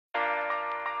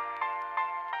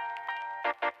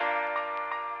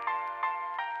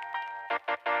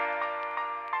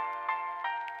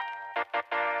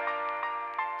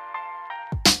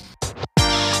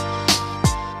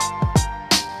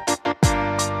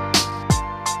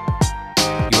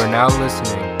now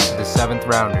listening to the Seventh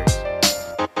Rounders.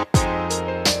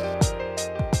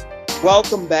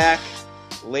 Welcome back,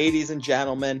 ladies and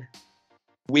gentlemen.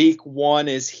 Week 1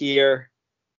 is here,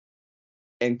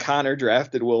 and Connor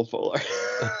drafted Will Fuller.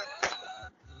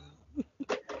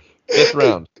 Fifth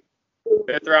round.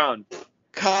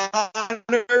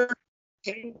 Connor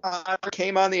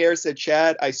came on the air, said,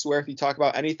 Chad, I swear if you talk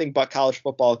about anything but college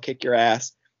football, I'll kick your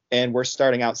ass. And we're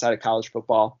starting outside of college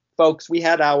football. Folks, we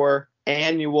had our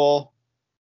annual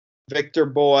Victor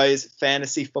Boys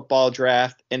fantasy football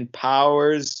draft in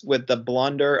Powers with the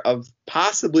blunder of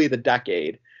possibly the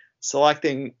decade,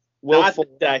 selecting Will Not Fuller.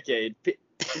 the decade.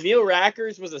 Neil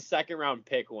Rackers was a second-round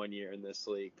pick one year in this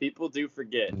league. People do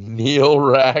forget. Neil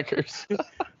Rackers.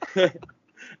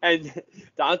 And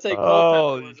Dante Oh,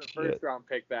 Culpepper was a shit. first-round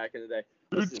pick back in the day.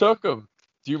 Who Listen, took him?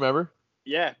 Do you remember?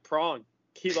 Yeah, Prong.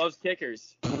 He loves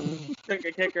kickers. Took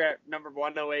a kicker at number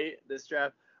 108 this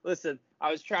draft. Listen, I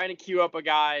was trying to queue up a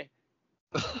guy.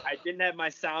 I didn't have my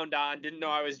sound on. Didn't know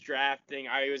I was drafting.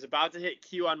 I was about to hit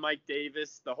Q on Mike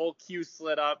Davis. The whole queue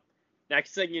slid up.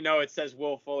 Next thing you know, it says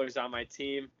Will Fuller's on my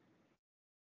team.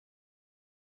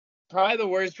 Probably the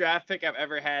worst draft pick I've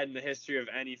ever had in the history of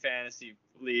any fantasy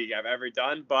league I've ever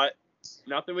done, but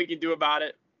nothing we can do about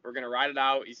it. We're going to ride it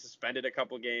out. He suspended a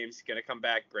couple games. He's going to come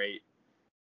back great.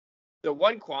 The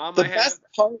one qualm The I have, best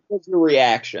part was your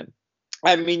reaction.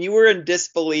 I mean, you were in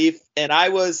disbelief, and I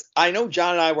know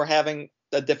John and I were having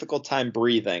a difficult time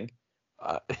breathing.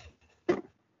 I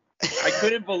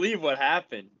couldn't believe what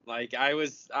happened. Like I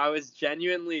was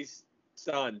genuinely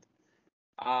stunned.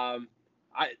 The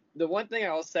one thing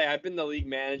I will say, I've been the league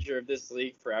manager of this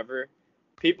league forever.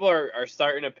 People are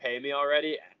starting to pay me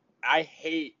already. I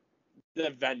hate the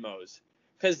Venmos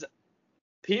because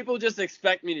people just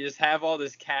expect me to just have all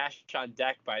this cash on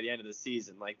deck by the end of the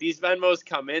season. Like these Venmos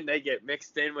come in, they get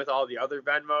mixed in with all the other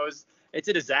Venmos. It's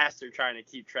a disaster trying to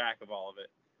keep track of all of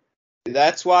it.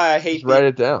 That's why I hate Just write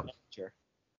it down.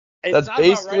 It's That's not about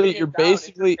basically- writing it you're down.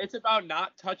 basically- It's about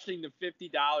not touching the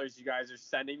 $50 you guys are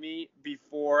sending me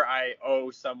before I owe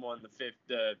someone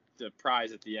the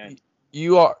prize at the end.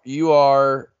 You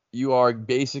are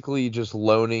basically just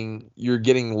loaning. You're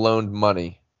getting loaned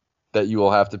money that you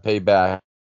will have to pay back.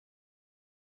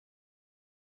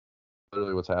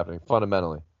 Literally, what's happening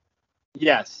fundamentally.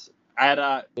 Yes, I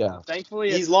had Yeah.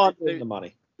 thankfully he's laundering the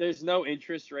money. there's no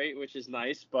interest rate, which is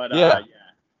nice, but Yeah.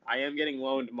 I am getting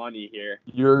loaned money here.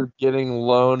 You're getting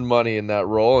loaned money in that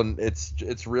role, and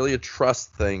it's really a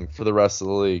trust thing for the rest of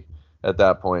the league at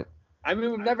that point. I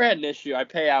mean, we've never had an issue. I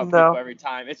pay out No. people every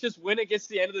time. It's just when it gets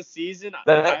to the end of the season,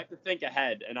 That- I have to think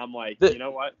ahead, and I'm like, that- you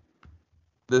know what?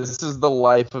 This is the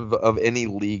life of any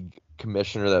league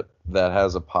commissioner that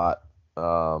has a pot.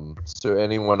 So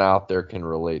anyone out there can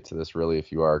relate to this, really,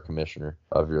 if you are a commissioner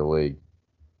of your league.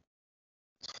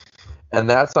 And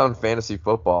that's on fantasy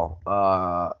football.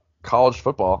 College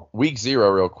football, week 0,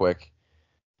 real quick.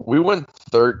 We went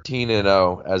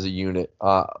 13-0 as a unit.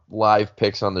 Live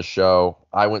picks on the show.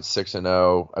 I went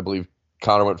 6-0. I believe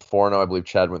Connor went 4-0. I believe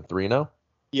Chad went 3-0.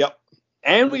 Yep.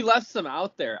 And we left some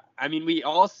out there. I mean,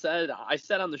 I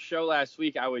said on the show last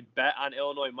week I would bet on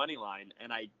Illinois money line,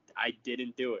 and I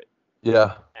didn't do it.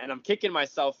 Yeah. And I'm kicking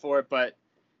myself for it, but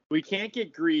we can't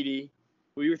get greedy.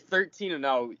 We were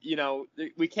 13-0. You know,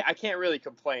 I can't really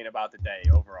complain about the day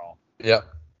overall. Yep.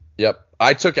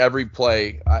 I took every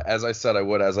play, as I said I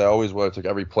would, as I always would. I took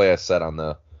every play I said on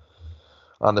the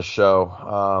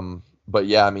show. But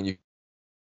yeah, I mean,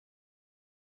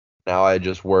 now I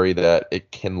just worry that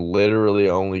it can literally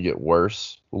only get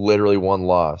worse. Literally one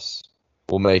loss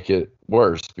will make it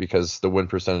worse because the win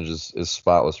percentage is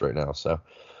spotless right now. So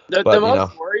The But, you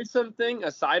most know. worrisome thing,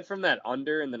 aside from that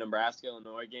under in the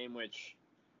Nebraska-Illinois game, which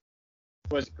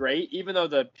was great, even though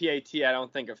the PAT I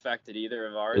don't think affected either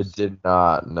of ours. it did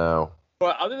not. No.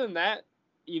 But other than that,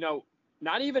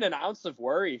 not even an ounce of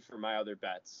worry for my other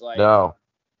bets. Like, No,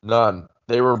 none.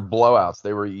 They were blowouts.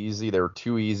 They were easy. They were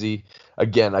too easy.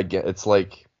 Again, it's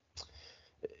like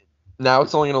now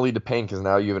it's only going to lead to pain because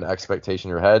now you have an expectation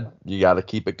in your head. You got to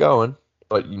keep it going,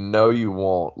 but you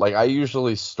won't. Like I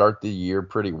usually start the year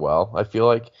pretty well, I feel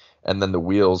like, and then the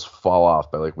wheels fall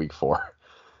off by like week 4,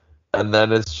 and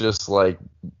then it's just like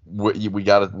we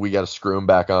got to screw them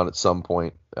back on at some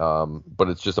point. But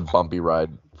it's just a bumpy ride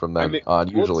from then on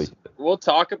usually. We'll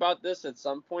talk about this at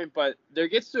some point, but there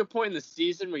gets to a point in the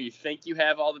season where you think you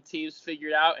have all the teams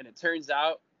figured out, and it turns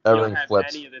out you don't Everything have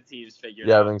flips. any of the teams figured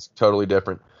Yeah, out. everything's totally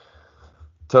different.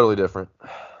 Totally different.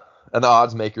 And the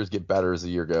odds makers get better as the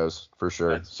year goes, for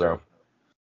sure. That's so,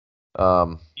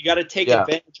 You got to take Yeah.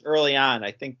 advantage early on.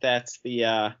 I think that's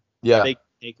the yeah, big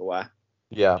takeaway.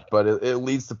 Yeah, but it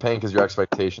leads to pain because your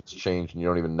expectations change and you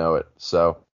don't even know it.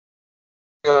 So,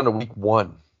 going on to week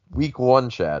one. Week one,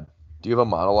 Chad. Do you have a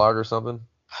monologue or something?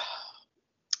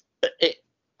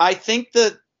 I think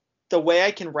the way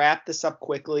I can wrap this up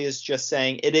quickly is just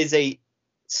saying it is a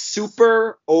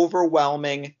super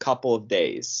overwhelming couple of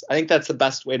days. I think that's the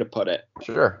best way to put it.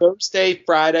 Sure. Thursday,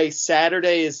 Friday,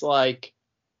 Saturday is like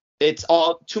it's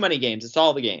all too many games. It's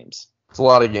all the games. It's a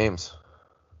lot of games.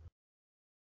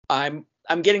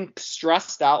 I'm getting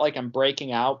stressed out, like I'm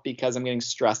breaking out because I'm getting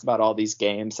stressed about all these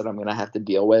games that I'm gonna have to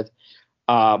deal with.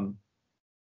 I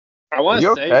want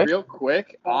to say okay? real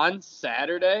quick on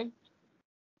Saturday,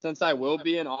 since I will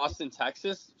be in Austin,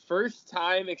 Texas, first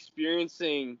time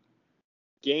experiencing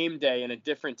game day in a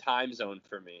different time zone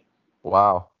for me.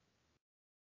 Wow.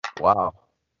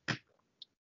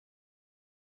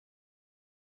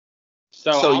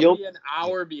 So So I'll you'll be an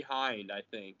hour behind, I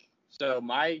think. So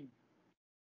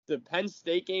the Penn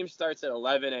State game starts at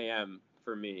 11 a.m.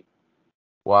 for me.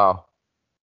 Wow.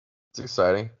 It's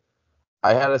exciting.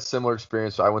 I had a similar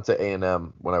experience. I went to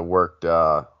A&M when I worked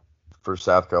for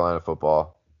South Carolina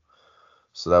football.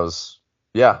 So that was,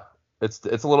 yeah, it's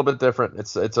a little bit different.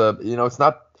 It's a, it's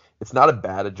not a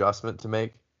bad adjustment to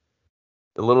make.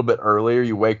 A little bit earlier,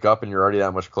 you wake up and you're already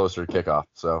that much closer to kickoff.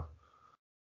 So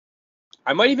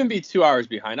I might even be 2 hours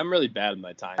behind. I'm really bad with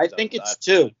my time. I think it's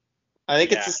 2. I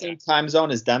think it's Yeah. the same time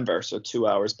zone as Denver, so 2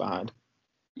 hours behind.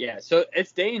 Yeah, so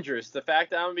it's dangerous. The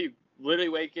fact that I'm going to be literally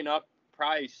waking up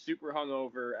probably super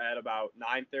hungover at about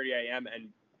 9:30 a.m. and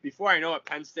before I know it,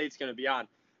 Penn State's going to be on,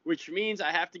 which means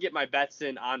I have to get my bets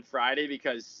in on Friday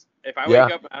because if I Yeah.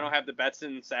 wake up and I don't have the bets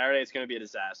in Saturday, it's going to be a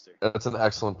disaster. that's an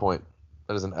excellent point.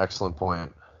 That is an excellent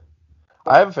point.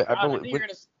 Rob, I've I been, think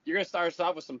you're gonna start us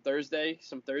off with some Thursday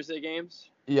games.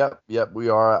 Yep, we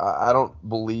are. I don't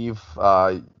believe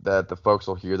that the folks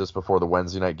will hear this before the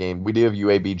Wednesday night game. We do have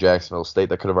UAB Jacksonville State.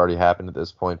 That could have already happened at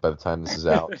this point by the time this is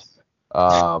out.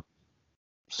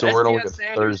 So That's we're going to Deion look at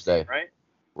Sanders' Thursday. team, right?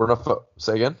 We're going to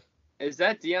say again? Is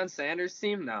that Deion Sanders'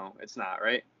 team? No, it's not,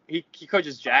 right? He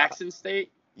coaches Jackson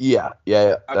State. Yeah,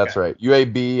 that's Okay. right.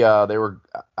 UAB, they were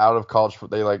out of college.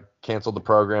 They canceled the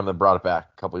program, then brought it back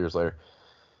a couple years later.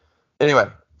 Anyway,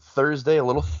 Thursday, a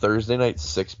little Thursday night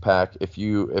 6-pack. If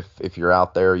you're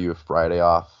out there, you have Friday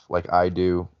off like I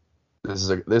do. This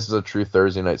is a true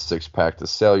Thursday night 6-pack to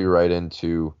sail you right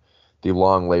into the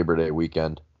long Labor Day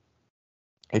weekend.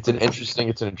 It's an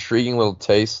intriguing little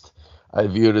taste. I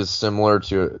view it as similar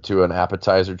to an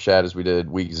appetizer, Chad, as we did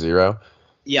week 0.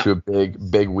 Yeah. To a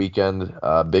big weekend,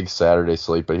 big Saturday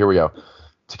slate. But here we go.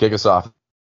 To kick us off.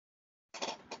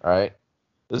 All right.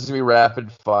 This is going to be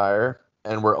rapid fire,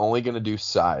 and we're only going to do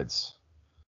sides.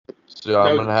 So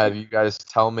I'm going to have you guys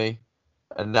tell me.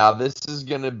 And now this is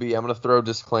going to be, I'm going to throw a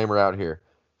disclaimer out here.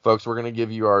 Folks, we're going to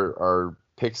give you our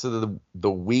picks of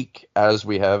the week as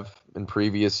we have in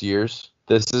previous years.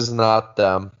 This is not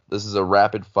them. This is a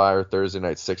rapid fire Thursday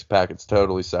night 6-pack. It's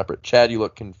totally separate. Chad, you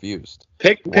look confused.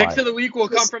 Picks Why? of the week will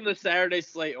come from the Saturday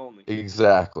slate only.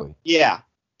 Exactly. Yeah.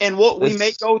 And we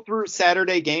may go through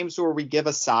Saturday games where we give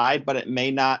a side, but it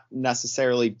may not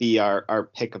necessarily be our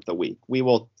pick of the week. We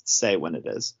will say when it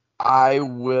is. I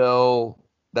will.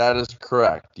 That is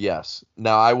correct. Yes.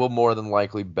 Now I will more than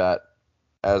likely bet,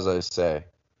 as I say,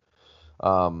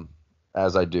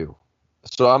 as I do.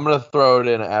 So I'm gonna throw it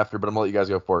in after, but I'm gonna let you guys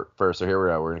go for it first. So here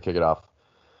we are. We're gonna kick it off.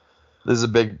 This is a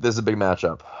big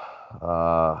matchup.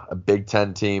 A Big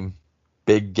Ten team,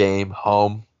 big game,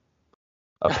 home.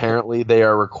 Apparently, they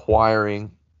are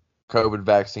requiring COVID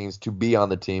vaccines to be on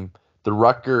the team. The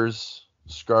Rutgers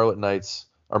Scarlet Knights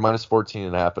are minus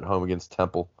 14.5 at home against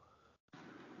Temple.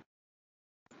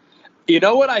 You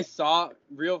know what I saw?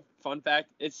 Real fun fact.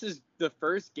 This is the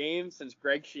first game since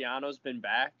Greg Schiano's been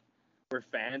back where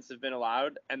fans have been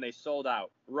allowed, and they sold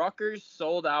out. Rutgers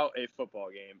sold out a football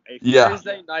game,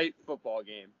 Thursday night football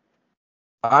game.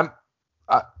 Are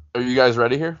you guys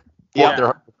ready here? Yeah.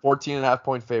 They're 14.5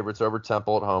 point favorites over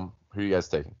Temple at home. Who are you guys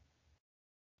taking?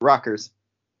 Rutgers.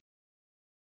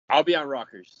 I'll be on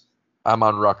Rutgers. I'm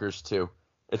on Rutgers too.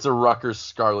 It's a Rutgers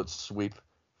Scarlet sweep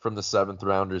from the 7th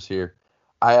rounders here.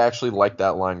 I actually like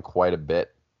that line quite a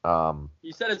bit.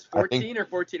 You said it's 14 or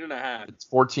 14.5? It's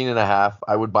 14.5.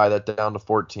 I would buy that down to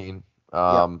 14.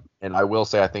 And I will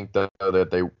say I think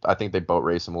that they boat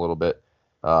race them a little bit.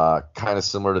 Kind of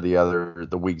similar to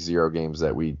the week 0 games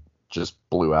that we just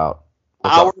blew out.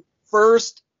 Our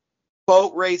first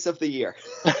boat race of the year.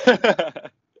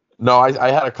 No,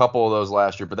 I had a couple of those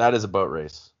last year, but that is a boat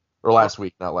race. Or last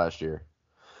week, not last year.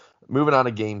 Moving on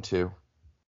to game 2.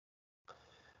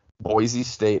 Boise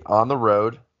State on the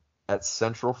road at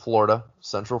Central Florida.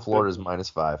 Central Florida is minus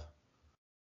 5.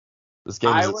 This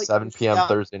game I is at like 7 p.m. UCF.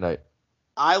 Thursday night.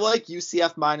 I like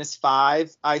UCF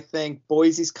 -5. I think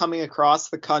Boise's coming across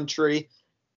the country.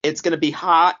 It's going to be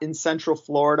hot in Central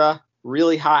Florida,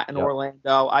 really hot in Yep.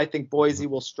 Orlando. I think Boise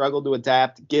will struggle to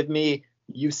adapt. Give me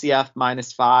UCF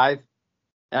 -5,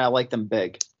 and I like them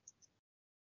big.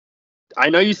 I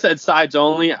know you said sides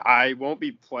only. I won't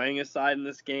be playing a side in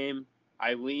this game.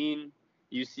 I lean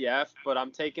UCF, but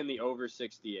I'm taking the over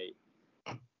 68.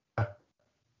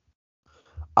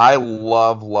 I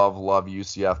love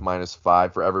UCF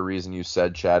 -5 for every reason you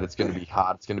said, Chad. It's going to be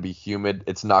hot. It's going to be humid.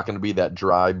 It's not going to be that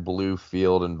dry blue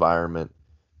field environment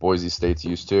Boise State's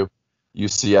used to.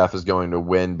 UCF is going to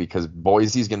win because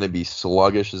Boise's going to be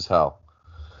sluggish as hell.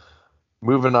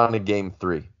 Moving on to game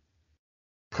 3.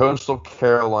 Coastal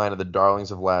Carolina, the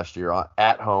darlings of last year,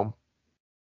 at home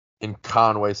in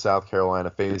Conway, South Carolina,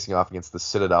 facing off against the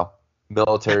Citadel.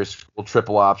 Military school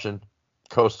triple option.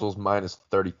 Coastal's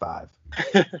 -35.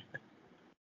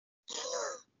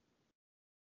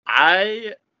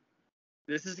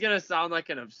 This is gonna sound like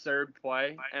an absurd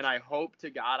play, and I hope to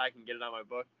God I can get it on my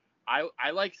book.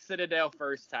 I like Citadel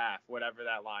first half, whatever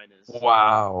that line is.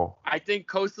 Wow. I think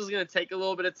Coastal's gonna take a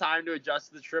little bit of time to adjust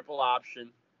to the triple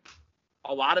option.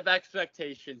 A lot of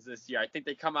expectations this year. I think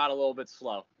they come out a little bit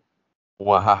slow.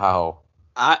 Wow.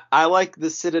 I like the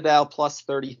Citadel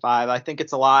 +35. I think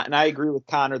it's a lot, and I agree with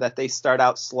Connor that they start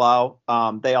out slow.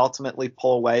 They ultimately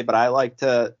pull away, but I like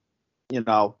to,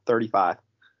 35.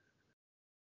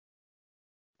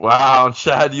 Wow,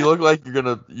 Chad, you look like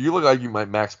you might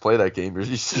max play that game.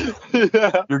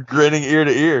 You're grinning ear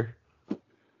to ear.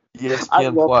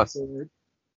 ESPN Plus.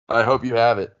 I hope you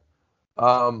have it.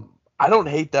 I don't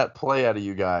hate that play out of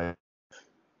you guys.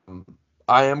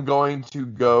 I am going to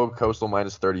go Coastal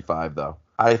 -35 though.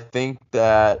 I think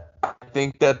that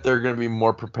they're going to be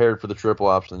more prepared for the triple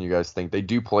option than you guys think. They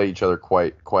do play each other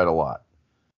quite a lot.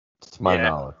 It's my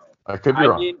knowledge. I could be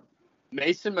wrong. Mean,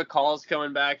 Mason McCall's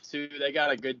coming back too. They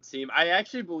got a good team. I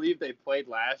actually believe they played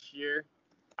last year.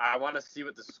 I want to see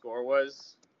what the score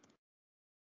was.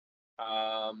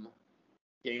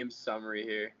 Game summary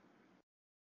here.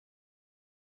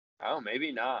 Oh,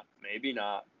 maybe not. Maybe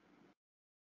not.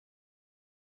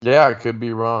 Yeah, I could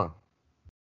be wrong.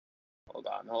 Hold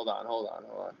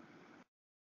on.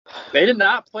 They did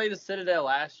not play the Citadel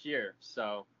last year,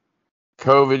 so.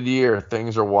 COVID year.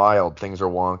 Things are wild. Things are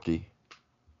wonky.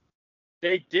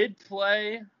 They did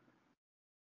play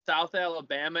South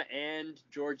Alabama and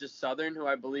Georgia Southern, who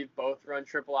I believe both run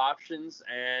triple options,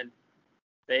 and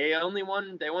they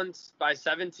won by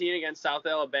 17 against South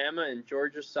Alabama, and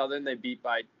Georgia Southern they beat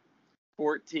by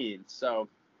 14. So.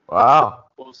 Wow.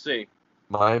 We'll see.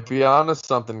 Might be honest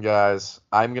something, guys.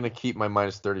 I'm going to keep my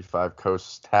 -35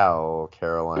 Coastal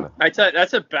Carolina. I tell you,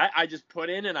 that's a bet I just put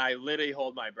in, and I literally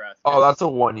hold my breath. Oh, that's a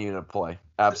 1-unit play.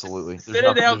 Absolutely.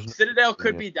 Citadel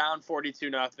could be down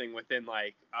 42-0 within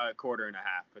like a quarter and a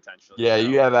half, potentially. Yeah,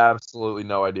 you have absolutely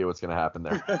no idea what's going to happen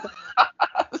there.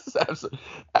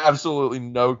 absolutely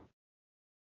no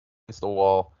against the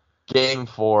wall. Game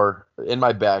 4 in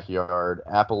my backyard.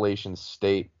 Appalachian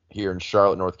State here in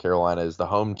Charlotte, North Carolina is the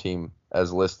home team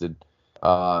as listed.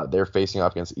 They're facing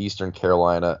off against Eastern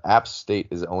Carolina. App State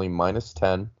is only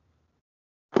 -10.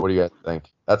 What do you guys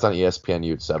think? That's on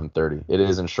ESPNU at 7:30. It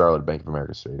is in Charlotte, Bank of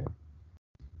America Stadium.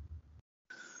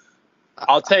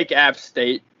 I'll take App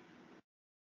State.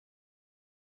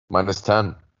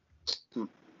 -10.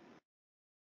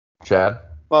 Chad?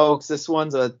 Folks, this one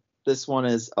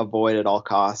is avoid at all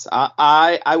costs.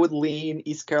 I would lean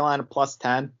East Carolina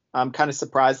 +10. I'm kind of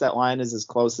surprised that line is as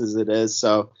close as it is.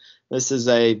 So this is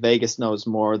a Vegas knows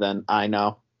more than I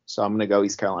know. So I'm going to go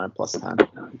East Carolina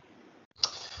 +10.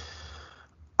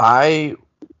 I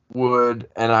would,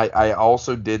 and I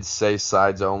also did say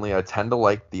sides only. I tend to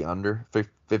like the under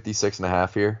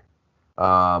 56.5 here.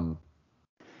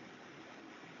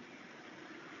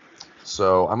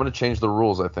 So I'm going to change the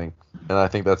rules, I think. And I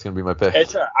think that's going to be my pick.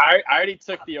 I already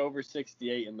took the over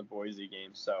 68 in the Boise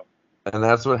game, so. And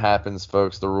that's what happens,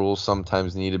 folks. The rules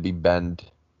sometimes need to be bent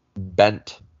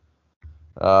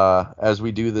as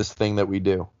we do this thing that we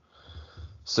do.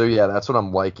 So, yeah, that's what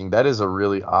I'm liking. That is a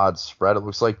really odd spread. It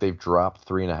looks like they've dropped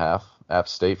 3.5, App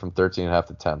State from 13.5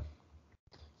 to 10.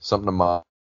 Something to monitor.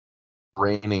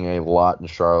 Raining a lot in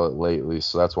Charlotte lately,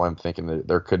 so that's why I'm thinking that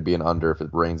there could be an under if it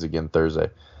rains again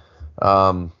Thursday.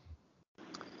 And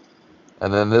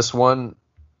then this one,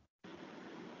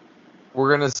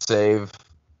 we're gonna save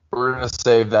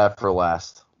that for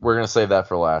last.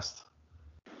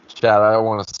 Chad, I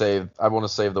want to save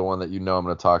the one that I'm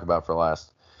going to talk about for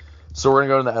last. So we're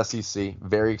going to go to the SEC.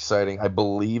 Very exciting. I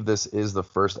believe this is the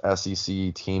first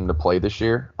SEC team to play this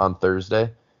year on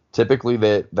Thursday. Typically,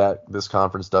 that this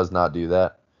conference does not do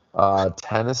that.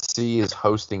 Tennessee is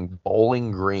hosting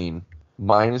Bowling Green,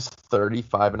 minus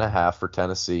 35.5 for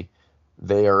Tennessee.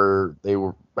 They have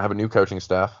a new coaching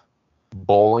staff.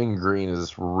 Bowling Green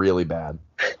is really bad.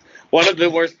 One of the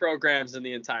worst programs in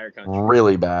the entire country.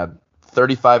 Really bad.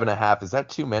 35.5. Is that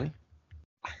too many?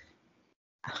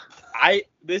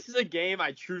 This is a game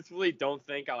I truthfully don't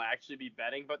think I'll actually be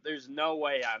betting, but there's no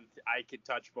way I could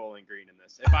touch Bowling Green in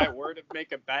this. If I were to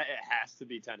make a bet, it has to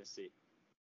be Tennessee.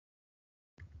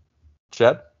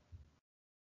 Chad?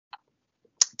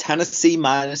 Tennessee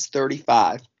minus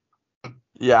 35.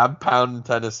 Yeah, I'm pounding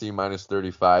Tennessee minus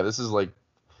 35. This is like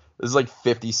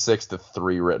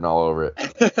 56-3 written all over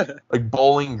it. Like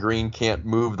Bowling Green can't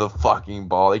move the fucking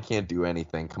ball. They can't do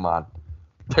anything. Come on.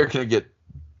 They're going to get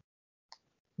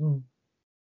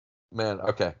Man,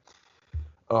 okay.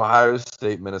 Ohio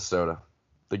State, Minnesota.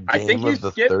 The game of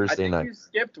the Thursday night. You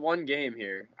skipped one game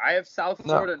here. I have South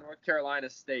Florida, North Carolina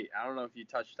State. I don't know if you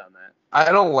touched on that.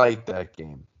 I don't like that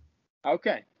game.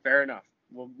 Okay, fair enough.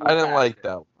 I didn't like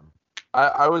that one.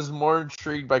 I was more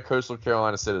intrigued by Coastal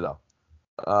Carolina Citadel.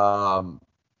 Ohio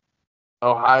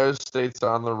State's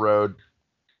on the road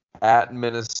at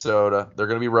Minnesota. They're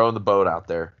going to be rowing the boat out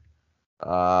there.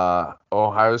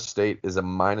 Ohio State is a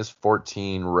minus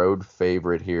 14 road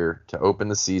favorite here to open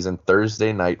the season.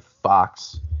 Thursday night,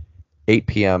 Fox, 8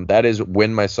 p.m. That is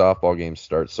when my softball game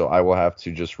starts, so I will have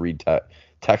to just read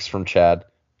text from Chad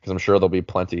because I'm sure there'll be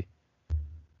plenty.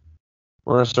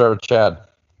 We're going to start with Chad.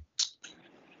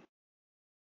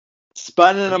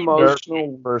 Spun an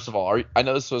emotional. First of all, I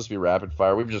know this is supposed to be rapid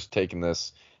fire. We've just taken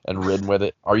this and ridden with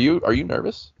it. Are you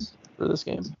nervous for this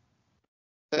game?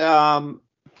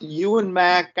 You and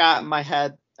Mac got in my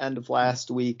head end of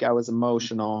last week. I was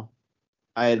emotional.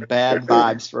 I had bad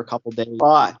vibes for a couple days.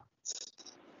 But,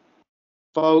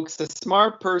 folks, a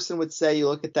smart person would say you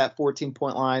look at that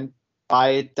 14-point line,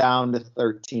 buy it down to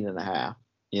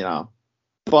 13.5,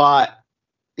 But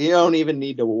you don't even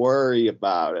need to worry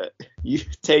about it. You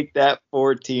take that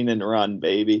 14 and run,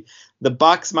 baby. The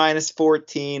Bucks minus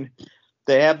 14.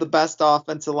 They have the best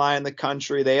offensive line in the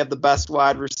country. They have the best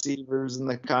wide receivers in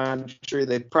the country.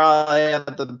 They probably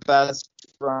have the best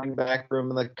running back room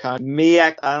in the country.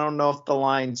 I don't know if the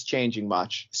line's changing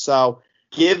much. So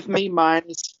give me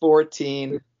minus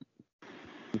 14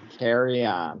 and carry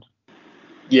on.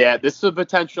 Yeah, this is a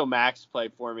potential max play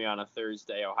for me on a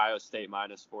Thursday. Ohio State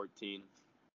minus 14.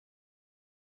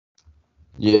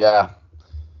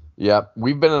 Yeah,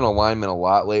 we've been in alignment a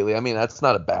lot lately. I mean, that's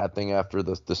not a bad thing after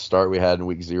the start we had in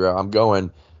week 0. I'm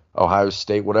going Ohio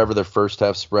State, whatever their first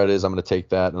half spread is, I'm going to take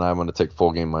that, and I'm going to take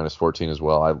full game minus 14 as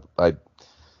well.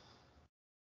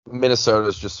 Minnesota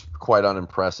is just quite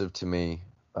unimpressive to me.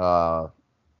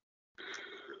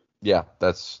 Yeah,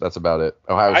 that's about it.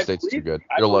 Ohio State's too good.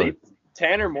 I believe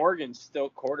Tanner Morgan's still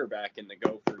quarterback in the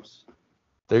Gophers.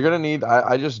 They're going to need –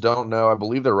 I just don't know. I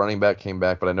believe their running back came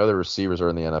back, but I know their receivers are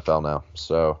in the NFL now.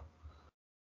 So,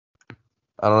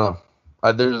 I don't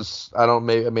know.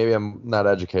 Maybe I'm not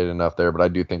educated enough there, but I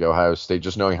do think Ohio State,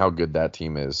 just knowing how good that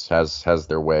team is, has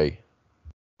their way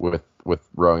with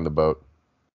rowing the boat.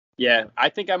 Yeah, I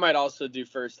think I might also do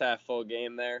first half full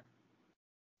game there.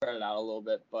 Spread it out a little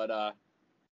bit. But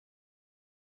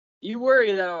you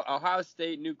worry that Ohio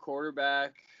State, new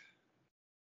quarterback,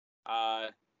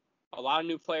 a lot of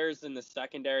new players in the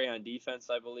secondary on defense,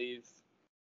 I believe.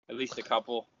 At least a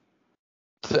couple.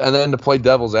 And then to play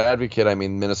devil's advocate, I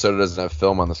mean, Minnesota doesn't have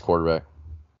film on this quarterback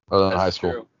other than high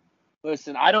school. True.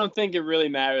 Listen, I don't think it really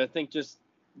matters. I think just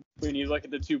when you look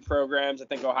at the two programs, I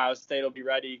think Ohio State will be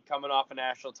ready, coming off a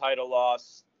national title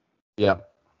loss. Yeah.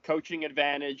 Coaching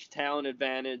advantage, talent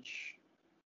advantage.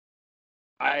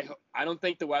 I don't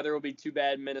think the weather will be too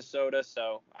bad in Minnesota,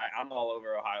 so I'm all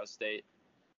over Ohio State.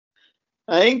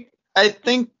 I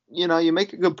think, you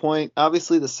make a good point.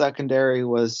 Obviously, the secondary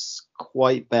was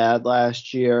quite bad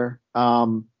last year.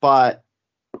 But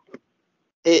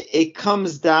it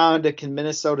comes down to, can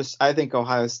Minnesota – I think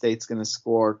Ohio State's going to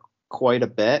score quite a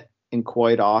bit and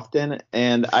quite often.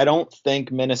 And I don't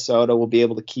think Minnesota will be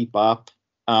able to keep up.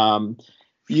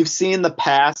 You've seen the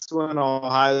past when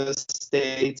Ohio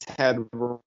State's had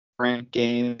ranked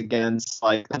games against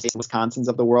like Wisconsin's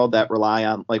of the world that rely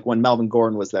on, like when Melvin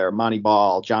Gordon was there, Monty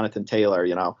Ball, Jonathan Taylor,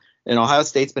 and Ohio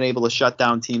State's been able to shut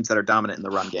down teams that are dominant in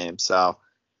the run game. So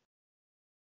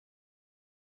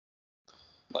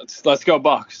let's go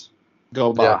Bucks.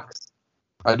 Go Bucks.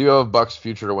 Yeah. I do have Bucks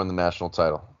future to win the national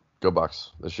title. Go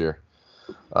Bucks this year.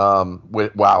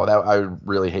 I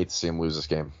really hate to see him lose this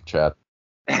game, Chad.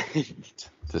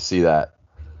 To see that.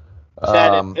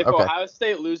 Chad, if Ohio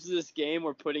State loses this game,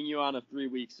 we're putting you on a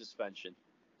 3-week suspension.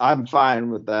 I'm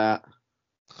fine with that.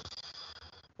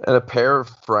 And a pair of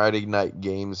Friday night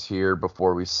games here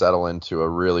before we settle into a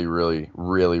really, really,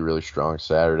 really, really strong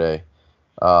Saturday.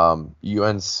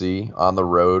 UNC on the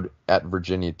road at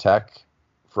Virginia Tech,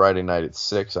 Friday night at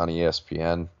 6 on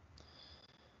ESPN.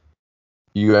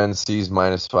 UNC's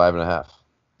 -5.5.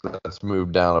 Let's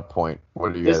move down a point.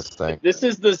 What do you guys think? This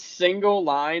is the single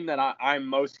line that I'm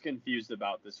most confused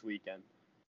about this weekend.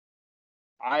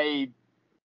 I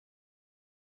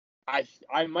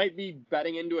might be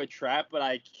betting into a trap, but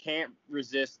I can't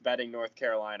resist betting North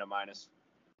Carolina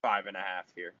 -5.5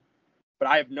 here. But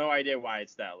I have no idea why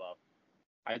it's that low.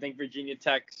 I think Virginia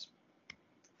Tech's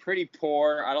pretty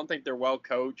poor. I don't think they're well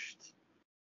coached.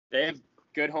 They have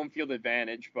good home field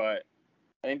advantage, but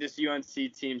I think this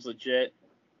UNC team's legit.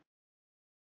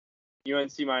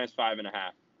 UNC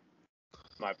 -5.5.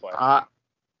 My play.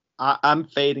 I'm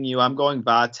fading you. I'm going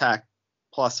Tech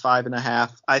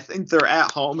 +5.5. I think they're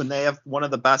at home and they have one of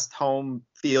the best home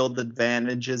field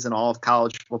advantages in all of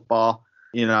college football.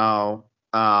 And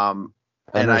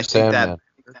I think that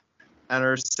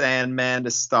Enter Sandman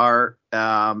to start,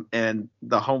 and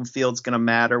the home field's going to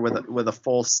matter with a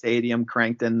full stadium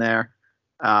cranked in there.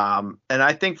 And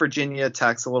I think Virginia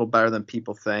Tech's a little better than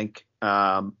people think.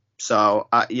 So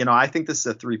I think this is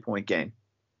a 3-point game.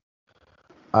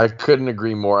 I couldn't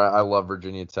agree more. I love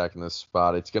Virginia Tech in this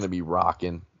spot. It's going to be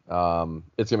rocking. It's going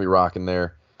to be rocking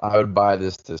there. I would buy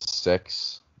this to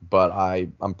 6, but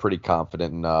I'm pretty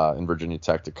confident in Virginia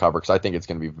Tech to cover because I think it's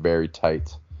going to be very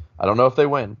tight. I don't know if they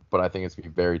win, but I think it's going to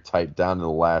be very tight down to the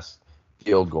last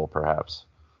field goal, perhaps.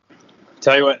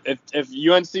 Tell you what, if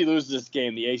UNC loses this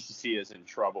game, the ACC is in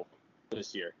trouble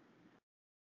this year.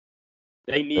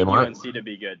 They need UNC to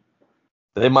be good.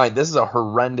 They might. This is a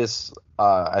horrendous.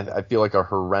 I feel like a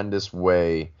horrendous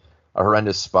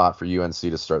spot for UNC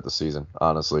to start the season.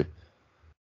 Honestly,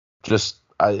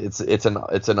 it's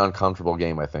an uncomfortable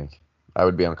game. I think I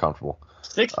would be uncomfortable.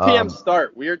 6 p.m.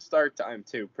 start. Weird start time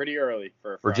too. Pretty early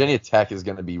for a Friday. Virginia Tech is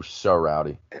going to be so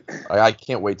rowdy. I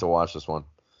can't wait to watch this one.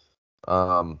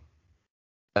 And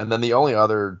then the only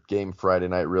other game Friday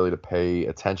night really to pay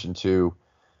attention to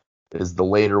is the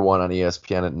later one on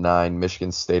ESPN at 9.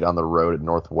 Michigan State on the road at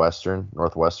Northwestern.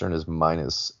 Northwestern is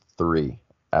 -3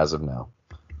 as of now.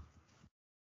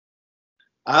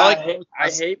 I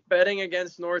hate betting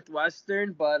against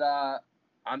Northwestern, but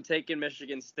I'm taking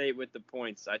Michigan State with the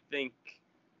points. I think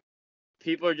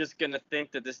people are just going to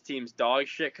think that this team's dog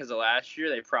shit because of last year.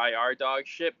 They probably are dog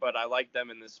shit, but I like them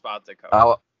in this spot to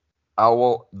cover.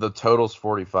 The total's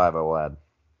 45, I will add.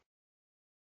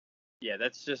 Yeah,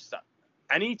 that's just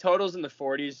any totals in the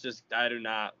 40s, just I do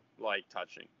not like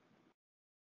touching.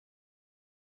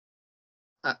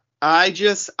 I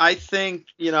think,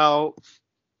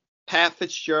 Pat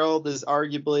Fitzgerald is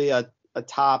arguably a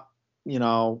top,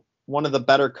 one of the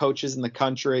better coaches in the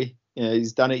country.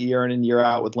 He's done it year in and year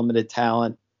out with limited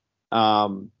talent.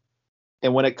 And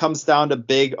when it comes down to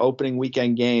big opening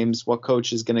weekend games, what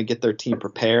coach is going to get their team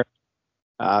prepared?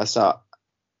 So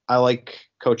I like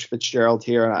Coach Fitzgerald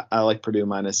here. And I like Purdue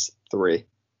 -3.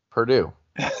 Purdue.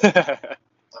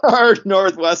 Or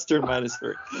Northwestern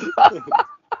 -3.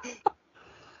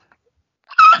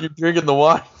 You're drinking the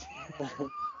wine.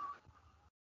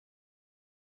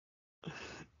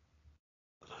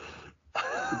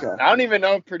 Okay. I don't even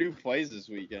know if Purdue plays this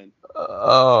weekend.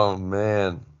 Oh,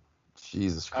 man.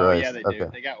 Jesus Christ. Oh, yeah, they do. Okay.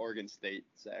 They got Oregon State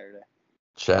Saturday.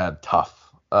 Chad,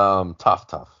 tough.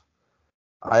 Tough.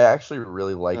 I actually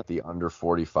really like the under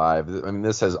 45. I mean,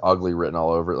 this has ugly written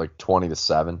all over it, like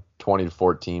 20-7,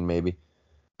 20-14 maybe.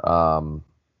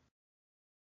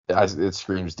 It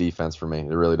screams defense for me.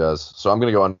 It really does. So I'm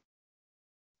going to go on.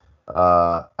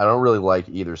 I don't really like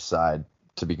either side,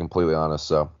 to be completely honest.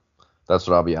 So that's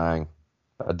what I'll be eyeing.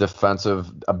 A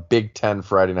Big Ten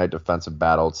Friday night defensive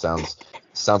battle. It sounds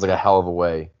like a hell of a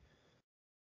way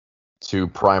to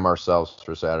prime ourselves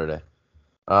for Saturday.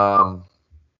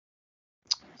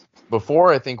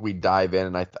 Before I think we dive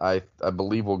in, and I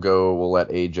believe we'll let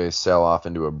AJ sail off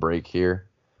into a break here.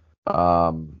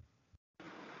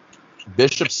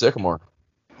 Bishop Sycamore.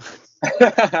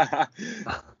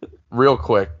 Real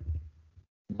quick.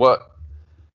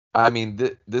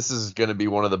 This is going to be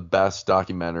one of the best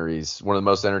documentaries, one of the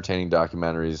most entertaining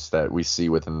documentaries that we see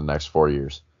within the next 4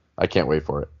 years. I can't wait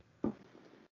for it.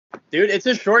 Dude, it's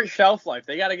a short shelf life.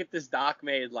 They got to get this doc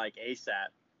made like ASAP.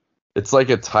 It's like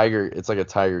a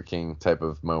Tiger King type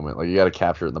of moment. Like you got to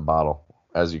capture it in the bottle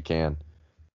as you can.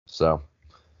 So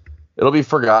it'll be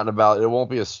forgotten about. It won't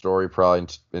be a story probably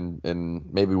in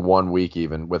maybe 1 week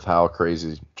even with how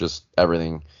crazy just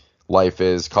everything life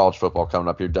is. College football coming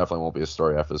up here definitely won't be a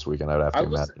story after this weekend, I would have to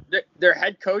imagine. Their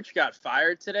head coach got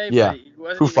fired today, Yeah. but he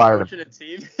wasn't Who even fired coaching a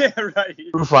team. Yeah, right.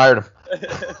 Who fired him?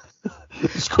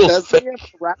 School's Does he fake. have an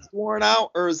arrest warrant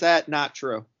out, or is that not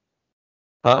true?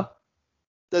 Huh?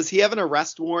 Does he have an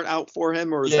arrest warrant out for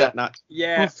him, or is Yeah. that not?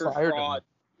 Yeah, Who for fired him? fraud.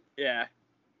 Yeah.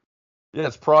 Yeah,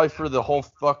 it's probably for the whole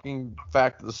fucking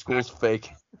fact that the school's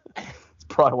fake. It's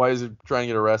probably why he's trying to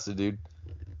get arrested, dude.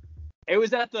 It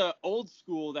was at the old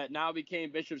school that now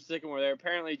became Bishop Sycamore. They're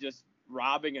apparently just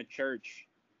robbing a church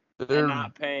They're and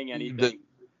not paying anything.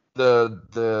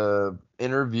 the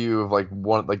interview of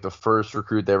the first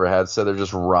recruit they ever had said they're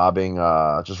just robbing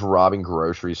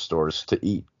grocery stores to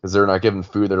eat because they're not giving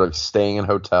food. They're like staying in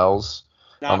hotels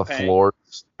Not on the paying.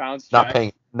 floors, Bounce not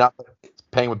check.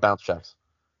 paying with bounce checks.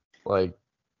 Like,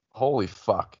 holy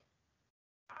fuck!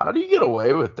 How do you get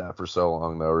away with that for so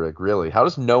long though, Rick? Really? How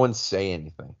does no one say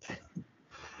anything?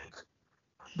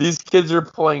 These kids are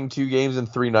playing 2 games in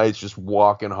 3 nights, just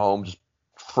walking home, just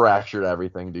fractured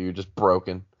everything, dude, just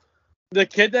broken. The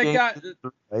kid that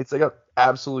They got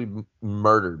absolutely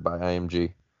murdered by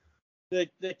IMG. the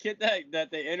kid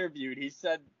that they interviewed, he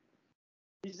said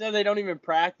they don't even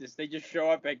practice. They just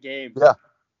show up at games. Yeah.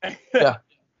 Yeah.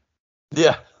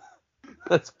 Yeah.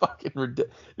 That's fucking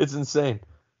ridiculous. It's insane.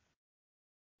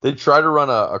 They try to run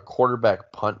a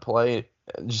quarterback punt play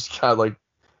and just kind of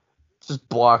just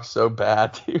block so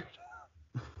bad, dude.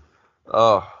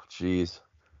 Oh, jeez.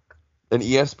 And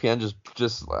ESPN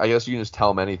just I guess you can just tell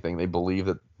them anything. They believe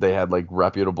that they had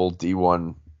reputable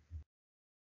D1.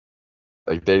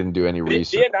 They didn't do any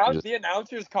research. The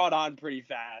announcers caught on pretty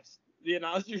fast. The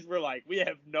announcers were like, we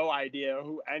have no idea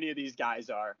who any of these guys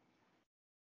are.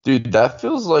 Dude, that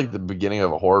feels like the beginning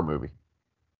of a horror movie.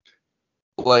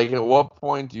 At what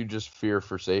point do you just fear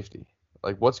for safety?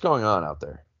 What's going on out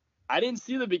there? I didn't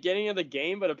see the beginning of the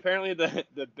game, but apparently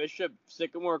the Bishop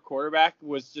Sycamore quarterback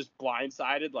was just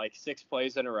blindsided 6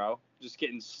 plays in a row, just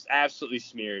getting absolutely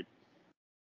smeared.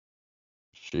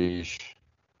 Sheesh.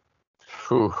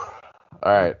 Whew.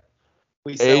 All right.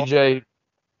 AJ,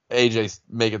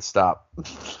 make it stop.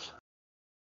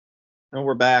 And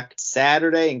we're back.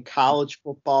 Saturday in college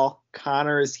football.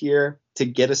 Connor is here to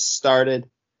get us started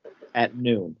at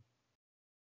noon.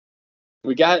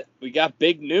 We got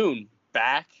Big Noon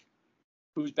back.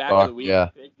 Who's back of the week? Yeah.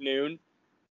 Big Noon.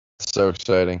 So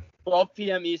exciting. 12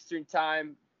 p.m. Eastern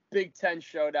time. Big Ten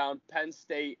showdown. Penn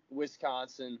State,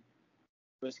 Wisconsin.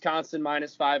 Wisconsin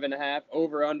minus 5.5.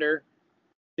 Over under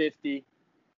 50.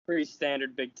 Pretty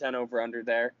standard Big Ten over under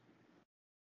there.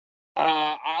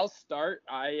 I'll start.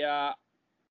 I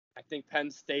think Penn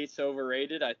State's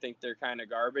overrated. I think they're kind of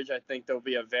garbage. I think they'll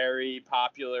be a very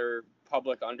popular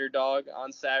public underdog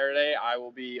on Saturday. I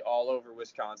will be all over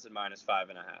Wisconsin minus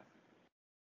 5.5.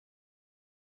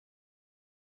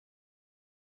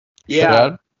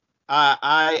 Yeah,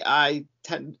 I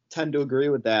tend to agree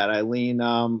with that. I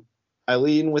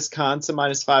lean Wisconsin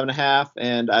minus 5.5,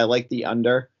 and I like the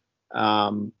under.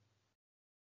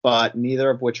 But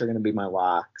neither of which are going to be my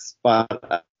locks.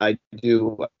 But I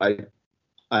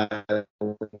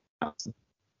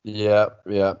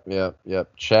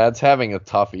Yep. Chad's having a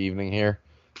tough evening here.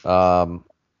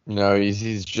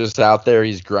 He's just out there.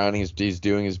 He's grinding. He's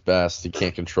doing his best. He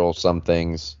can't control some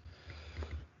things,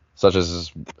 such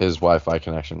as his Wi-Fi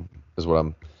connection. Is what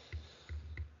I'm.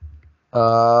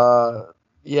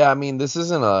 Yeah. I mean, this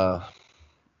is a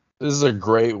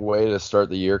great way to start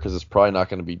the year because it's probably not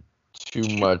going to be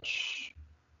too much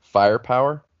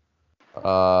firepower.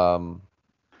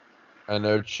 I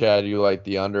know, Chad, you like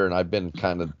the under, and I've been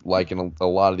kind of liking a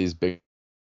lot of these big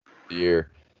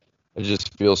year. It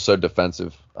just feels so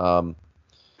defensive.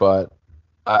 But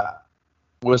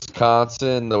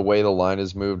Wisconsin, the way the line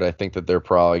has moved, I think that they're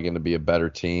probably going to be a better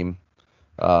team.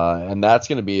 And that's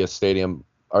going to be a stadium.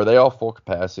 Are they all full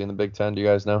capacity in the Big Ten? Do you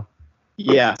guys know?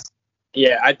 Yes.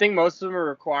 Yeah, I think most of them are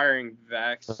requiring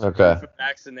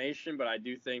vaccination, but I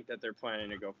do think that they're planning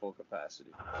to go full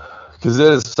capacity. Because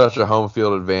it is such a home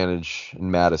field advantage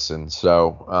in Madison,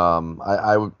 so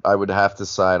I would have to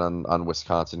side on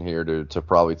Wisconsin here to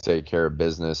probably take care of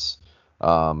business.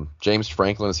 James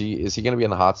Franklin, is he going to be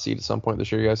in the hot seat at some point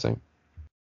this year? You guys think?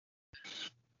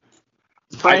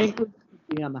 Franklin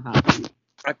should be on the hot seat.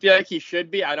 I feel like he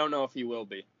should be. I don't know if he will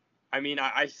be. I mean,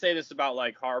 I say this about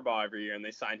Harbaugh every year, and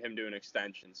they signed him to an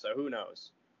extension, so who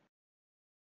knows?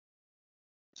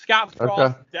 Scott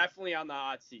Frost definitely on the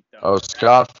hot seat, though. Oh,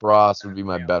 Scott Frost would be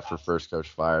my bet for first coach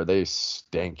fire. They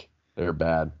stink. They're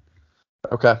bad.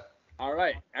 Okay. All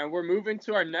right, and we're moving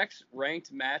to our next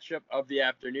ranked matchup of the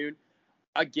afternoon.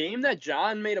 A game that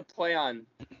John made a play on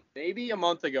maybe a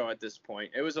month ago at this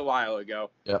point. It was a while ago.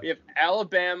 Yep. We have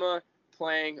Alabama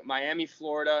playing Miami,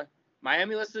 Florida.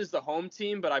 Miami listed as the home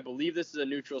team, but I believe this is a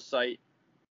neutral site.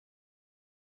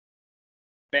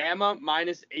 Bama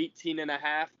minus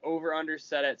 18.5, over under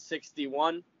set at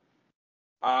 61.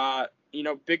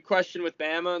 Big question with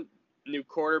Bama, new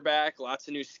quarterback, lots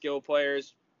of new skill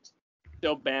players.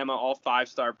 Still Bama, all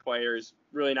 5-star players.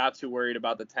 Really not too worried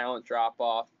about the talent drop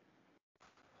off.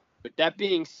 With that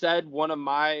being said, one of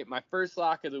my first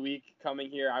lock of the week coming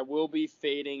here, I will be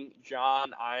fading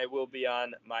John. I will be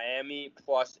on Miami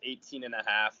plus 18.5.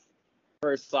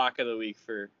 First lock of the week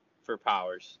for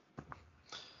Powers.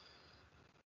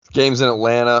 Games in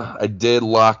Atlanta. I did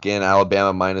lock in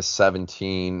Alabama minus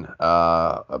 17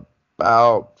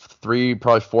 about 3,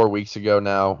 probably 4 weeks ago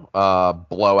now.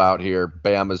 Blowout here.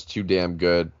 Bama's too damn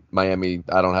good. Miami,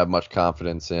 I don't have much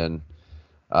confidence in.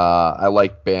 I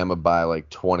like Bama by like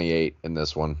 28 in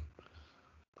this one.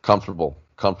 Comfortable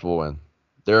win.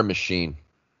 They're a machine.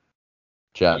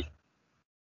 Chad.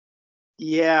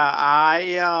 Yeah,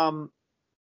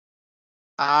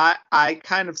 I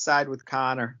kind of side with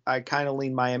Connor. I kind of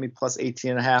lean Miami plus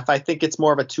 18.5. I think it's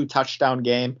more of a 2-touchdown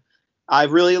game. I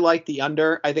really like the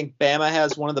under. I think Bama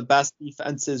has one of the best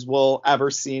defenses we'll ever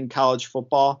see in college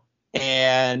football.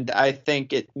 And I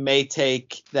think it may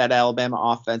take that Alabama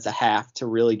offense a half to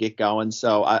really get going.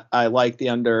 So I like the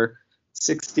under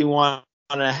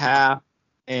 61.5.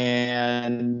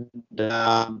 And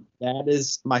that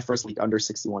is my first week, under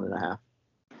 61.5.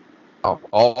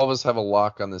 All of us have a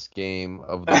lock on this game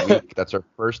of the week. That's our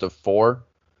first of 4.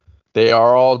 They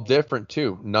are all different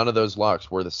too. None of those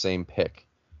locks were the same pick.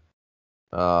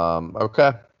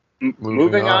 Okay.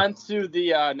 Moving on to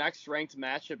the next ranked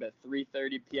matchup at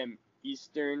 3:30 p.m.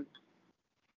 Eastern.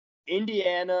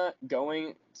 Indiana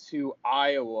going to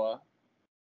Iowa.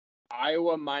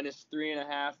 Iowa minus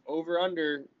 3.5. Over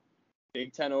under.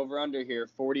 Big Ten over under here,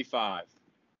 45.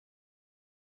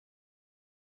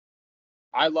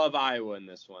 I love Iowa in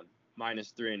this one,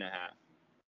 minus 3.5.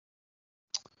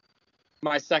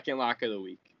 My second lock of the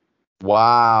week.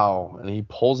 Wow. And he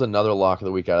pulls another lock of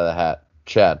the week out of the hat.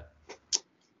 Chad.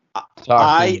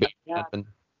 I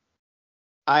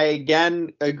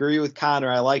again agree with Connor.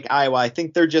 I like Iowa. I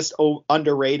think they're just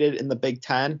underrated in the Big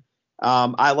Ten.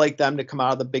 I like them to come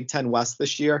out of the Big Ten West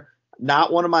this year.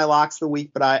 Not one of my locks of the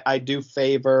week, but I do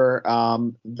favor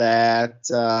that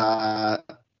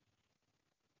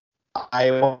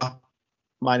Iowa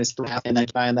minus 3.5, and then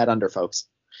trying that under, folks.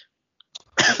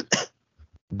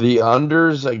 The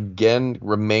unders, again,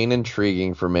 remain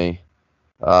intriguing for me.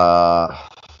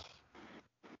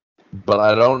 But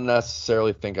I don't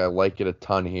necessarily think I like it a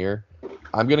ton here.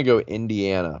 I'm going to go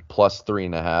Indiana plus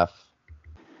 3.5.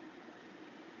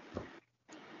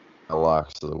 My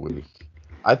locks of the week.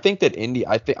 I think that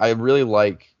I really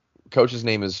like, coach's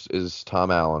name is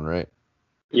Tom Allen, right?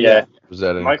 Yeah. Was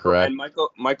that incorrect?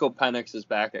 Michael Penix is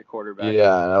back at quarterback.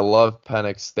 Yeah, and I love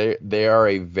Penix. They are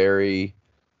a very,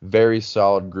 very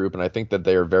solid group, and I think that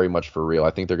they are very much for real.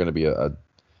 I think they're going to be a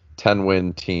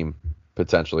 10-win team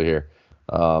potentially here.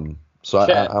 So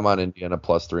Chad, I'm on Indiana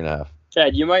plus 3.5.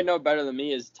 Chad, you might know better than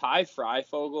me. Is Ty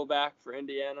Freifogel back for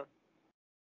Indiana?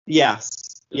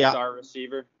 Yes. The star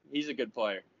receiver. He's a good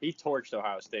player. He torched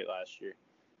Ohio State last year.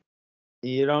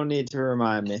 You don't need to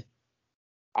remind me.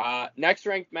 Next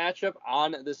ranked matchup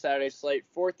on the Saturday slate,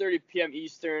 4:30 p.m.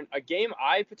 Eastern. A game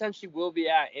I potentially will be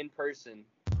at in person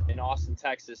in Austin,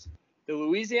 Texas. The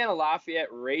Louisiana Lafayette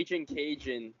Raging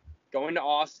Cajun going to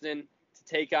Austin to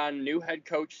take on new head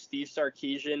coach Steve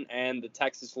Sarkisian and the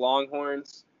Texas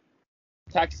Longhorns.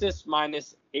 Texas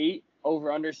minus 8,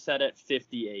 over under set at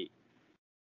 58.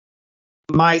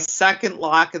 My second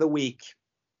lock of the week,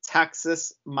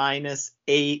 Texas minus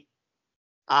 8.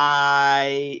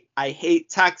 I hate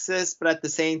Texas, but at the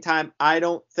same time, I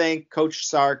don't think Coach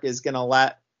Sark is going to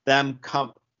let them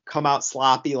come out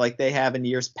sloppy like they have in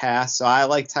years past. So I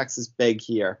like Texas big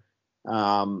here,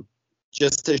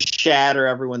 just to shatter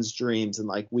everyone's dreams in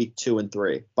like week 2 and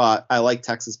 3. But I like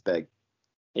Texas big.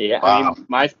 Yeah, wow. I mean,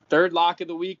 my third lock of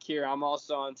the week here, I'm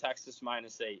also on Texas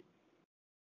minus 8.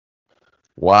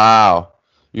 Wow.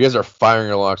 You guys are firing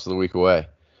your locks of the week away.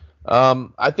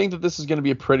 I think that this is going to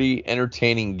be a pretty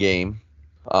entertaining game.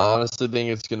 I honestly think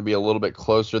it's going to be a little bit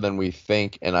closer than we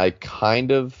think, and I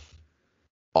kind of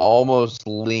almost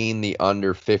lean the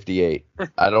under 58.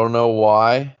 I don't know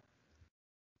why.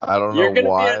 You're going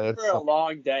to be in for a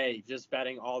long day just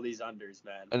betting all these unders,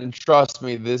 man. And trust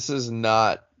me, this is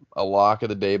not a lock of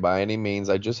the day by any means.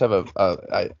 I just have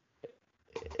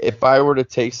if I were to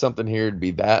take something here, it'd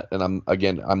be that. And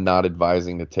I'm not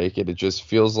advising to take it. It just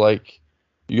feels like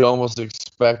you almost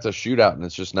expect a shootout, and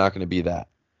it's just not going to be that.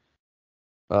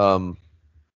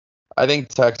 I think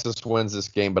Texas wins this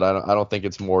game, but I don't think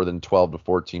it's more than 12 to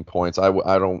 14 points. I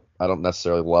don't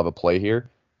necessarily love a play here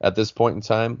at this point in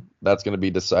time. That's going to be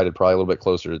decided probably a little bit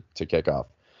closer to kickoff.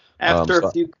 After So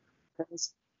a few.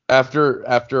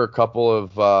 after a couple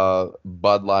of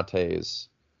Bud Lattes,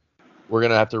 we're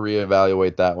going to have to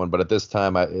reevaluate that one. But at this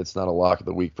time, it's not a lock of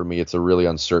the week for me. It's a really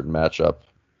uncertain matchup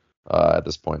at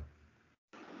this point.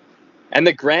 And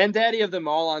the granddaddy of them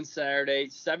all on Saturday,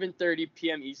 7:30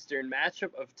 p.m. Eastern,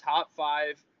 matchup of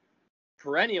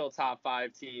perennial top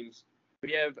five teams.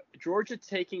 We have Georgia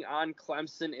taking on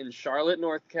Clemson in Charlotte,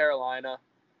 North Carolina.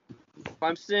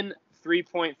 Clemson,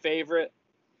 3-point favorite.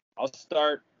 I'll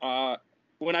start.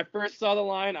 When I first saw the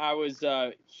line, I was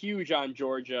huge on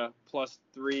Georgia, +3,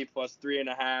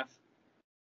 +3.5.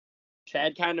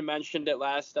 Chad kind of mentioned it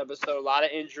last episode. A lot of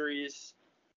injuries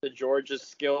to Georgia's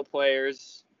skill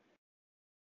players.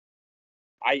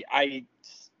 I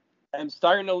am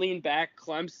starting to lean back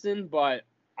Clemson, but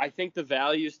I think the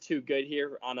value is too good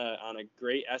here on a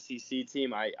great SEC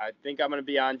team. I think I'm going to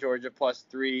be on Georgia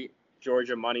 +3,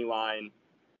 Georgia money line.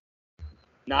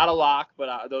 Not a lock,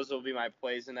 but those will be my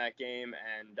plays in that game,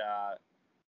 and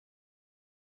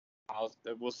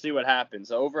we'll see what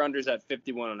happens. Over-under's at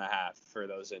 51.5 for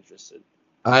those interested.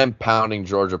 I'm pounding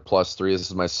Georgia +3. This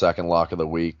is my second lock of the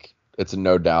week. It's a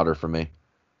no-doubter for me.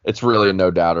 It's really a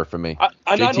no-doubter for me.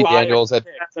 JT Daniels at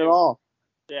all.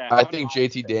 Yeah, I think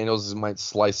JT Daniels might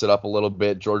slice it up a little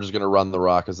bit. Georgia's going to run the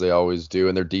rock as they always do,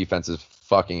 and their defense is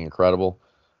fucking incredible.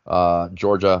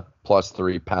 Georgia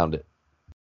 +3, pound it.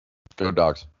 Go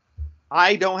Dogs.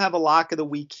 I don't have a lock of the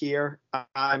week here.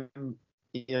 I'm,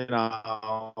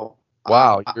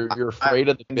 Wow, you're afraid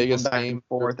of the biggest game.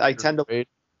 You're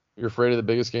afraid of the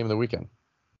biggest game of the weekend.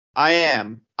 I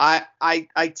am.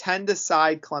 I tend to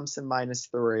side Clemson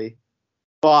 -3,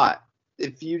 but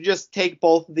if you just take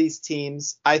both of these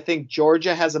teams, I think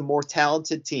Georgia has a more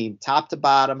talented team, top to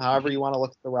bottom, however you want to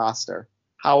look at the roster.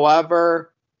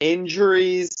 However,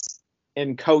 injuries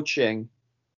and coaching,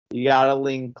 you got to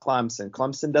lean Clemson.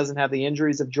 Clemson doesn't have the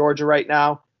injuries of Georgia right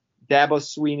now. Dabo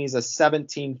Swinney's a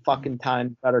 17 fucking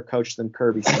times better coach than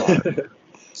Kirby Smart.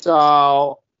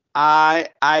 So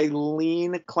I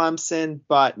lean Clemson,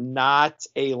 but not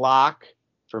a lock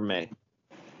for me.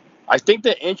 I think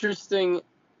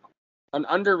an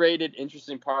underrated,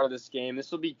 interesting part of this game,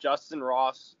 this will be Justin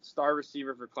Ross, star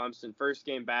receiver for Clemson, first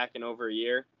game back in over a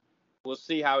year. We'll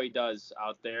see how he does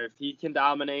out there. If he can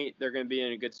dominate, they're going to be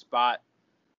in a good spot.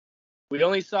 We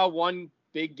only saw one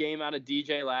big game out of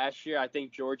DJ last year. I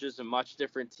think Georgia's a much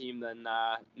different team than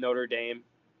Notre Dame.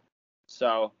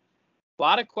 So a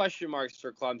lot of question marks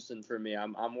for Clemson for me.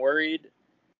 I'm worried,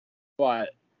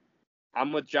 but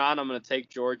I'm with John. I'm going to take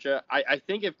Georgia. I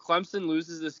think if Clemson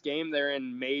loses this game, they're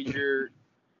in major.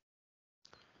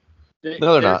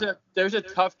 No, they're not. There's a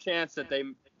tough chance of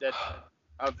them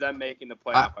making the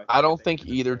playoff. I don't think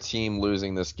either team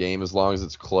losing this game, as long as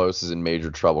it's close, is in major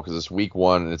trouble because it's week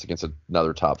 1 and it's against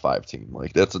another top 5 team.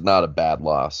 Like, that's not a bad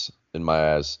loss in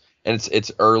my eyes, and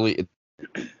it's early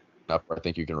enough where I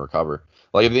think you can recover.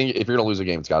 Like, if you're gonna lose a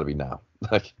game, it's got to be now.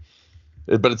 Like,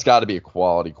 but it's got to be a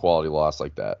quality loss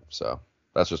like that. So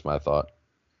that's just my thought.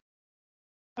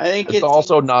 I think it's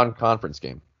also a non-conference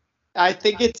game. I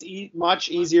think it's much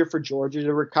easier for Georgia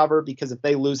to recover because if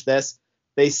they lose this,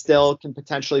 they still can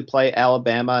potentially play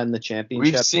Alabama in the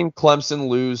championship. We've seen Clemson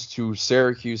lose to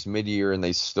Syracuse mid-year, and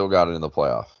they still got it in the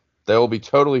playoff. They will be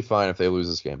totally fine if they lose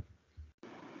this game.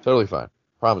 Totally fine.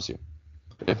 Promise you.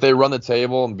 If they run the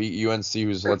table and beat UNC,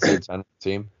 who's, let's say, a 10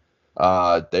 team,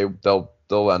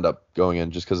 they'll end up going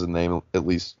in just because of the name, at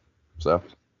least. So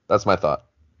that's my thought.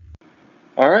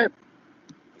 All right.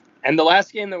 And the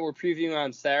last game that we're previewing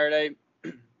on Saturday,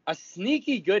 a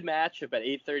sneaky good matchup at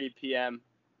 8:30 p.m.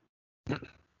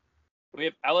 We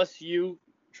have LSU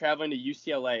traveling to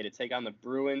UCLA to take on the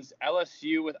Bruins.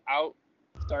 LSU without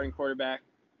starting quarterback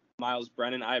Miles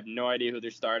Brennan. I have no idea who they're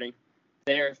starting.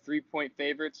 They are 3-point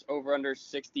favorites, over under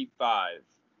 65.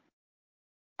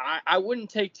 I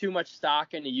wouldn't take too much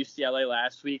stock into UCLA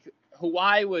last week.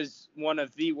 Hawaii was one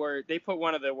of the worst. They put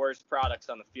one of the worst products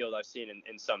on the field I've seen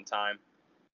in some time.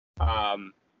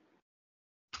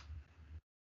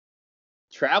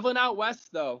 Traveling out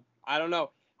west, though, I don't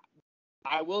know.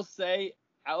 I will say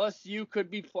LSU could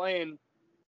be playing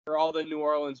for all the New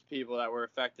Orleans people that were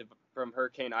affected from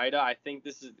Hurricane Ida. I think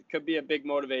could be a big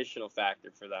motational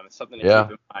factor for them. It's something to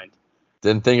keep in mind.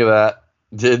 Didn't think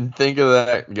of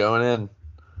that going in.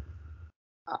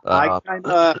 I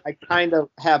kind of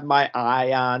have my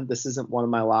eye on. This isn't one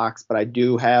of my locks, but I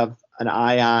do have an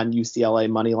eye on UCLA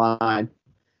money line.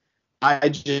 I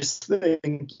just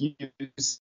think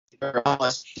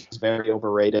LSU is very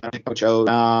overrated. Coach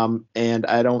O, and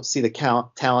I don't see the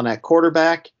talent at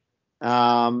quarterback.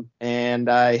 And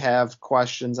I have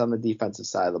questions on the defensive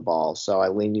side of the ball, so I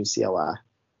lean UCLA.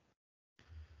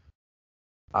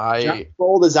 John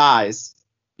rolled his eyes.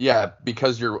 Yeah,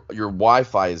 because your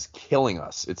Wi-Fi is killing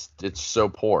us. It's so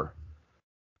poor.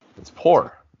 It's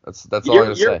poor. That's all I'm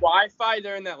gonna say. Your Wi-Fi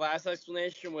during that last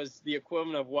explanation was the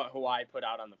equivalent of what Hawaii put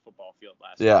out on the football field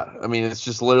last week. Yeah, I mean it's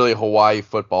just literally Hawaii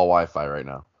football Wi-Fi right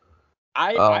now.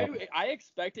 I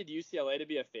expected UCLA to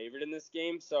be a favorite in this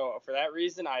game, so for that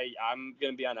reason, I'm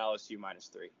gonna be on LSU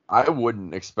 -3. I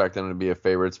wouldn't expect them to be a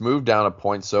favorite. It's moved down a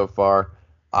point so far.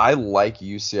 I like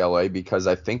UCLA because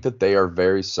I think that they are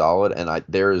very solid, and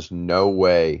there is no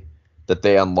way that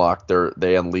they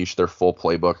unleash their full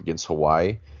playbook against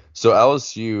Hawaii. So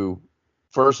LSU,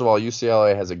 first of all,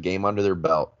 UCLA has a game under their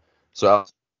belt, so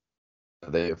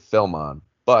they have film on,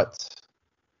 but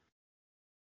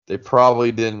they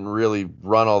probably didn't really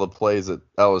run all the plays that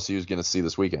LSU is going to see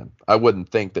this weekend. I wouldn't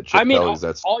think that Chip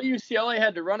Kelly's all UCLA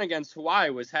had to run against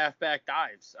Hawaii was halfback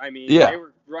dives. I mean, yeah. They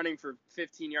were running for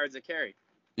 15 yards a carry.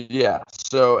 Yeah.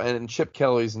 So, and Chip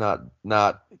Kelly's not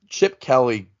Chip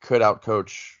Kelly could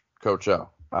outcoach Coach O.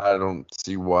 I don't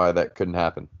see why that couldn't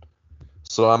happen.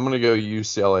 So I'm going to go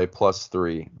UCLA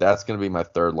 +3. That's going to be my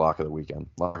third lock of the weekend,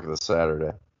 lock of the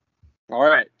Saturday. All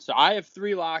right. So I have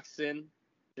 3 locks in.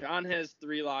 John has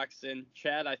 3 locks in.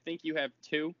 Chad, I think you have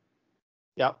 2.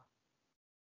 Yep.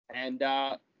 And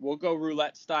we'll go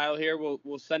roulette style here.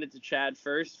 We'll send it to Chad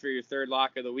first for your third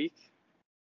lock of the week.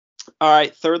 All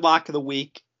right, third lock of the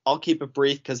week. I'll keep it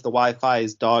brief because the Wi-Fi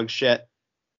is dog shit.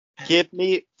 Give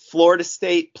me Florida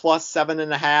State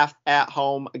 +7.5 at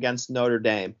home against Notre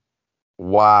Dame.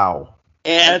 Wow.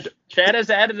 And Chad has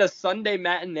added a Sunday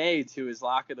matinee to his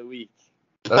lock of the week.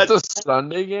 That's a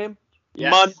Sunday game?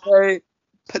 Yes. Monday,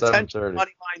 potential 7:30.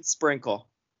 money line sprinkle.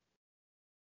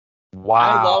 Wow.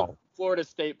 I love Florida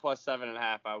State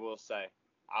 +7.5, I will say.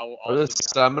 Are the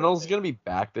Seminoles going to be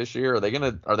back this year? Are they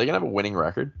going to have a winning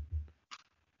record?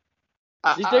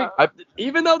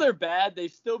 Even though they're bad,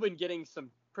 they've still been getting some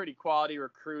pretty quality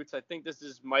recruits. I think this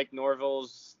is Mike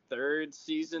Norville's 3rd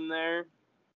season there.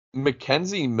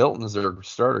 Mackenzie Milton's their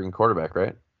starting quarterback,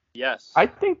 right? Yes. I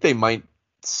think they might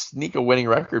sneak a winning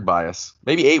record by us.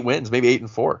 Maybe 8 wins, maybe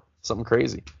 8-4, something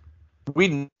crazy.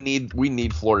 We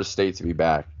need Florida State to be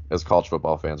back as college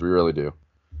football fans. We really do.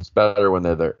 It's better when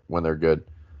they're there, when they're good.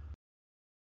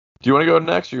 Do you want to go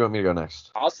next, or you want me to go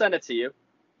next? I'll send it to you.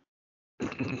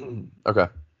 Okay.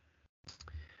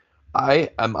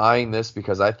 I am eyeing this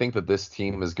because I think that this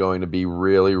team is going to be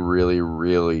really, really,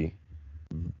 really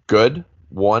good,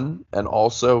 one, and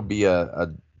also be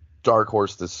a dark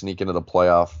horse to sneak into the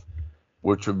playoff,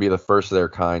 which would be the first of their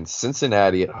kind.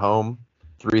 Cincinnati at home,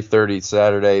 3:30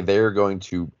 Saturday. They're going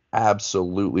to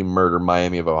absolutely murder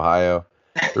Miami of Ohio.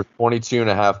 They're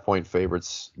 22.5-point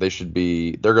favorites. They're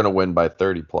going to win by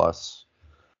 30 plus.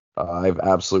 I have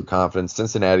absolute confidence.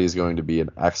 Cincinnati is going to be an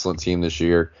excellent team this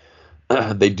year.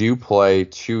 They do play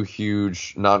 2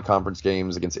 huge non-conference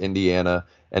games against Indiana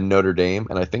and Notre Dame,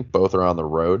 and I think both are on the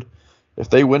road. If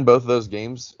they win both of those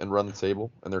games and run the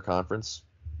table in their conference,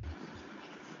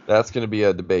 that's going to be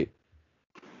a debate.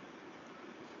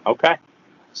 Okay.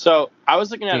 So I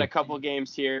was looking at a couple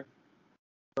games here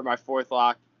for my 4th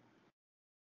lock.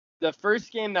 The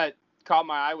first game that caught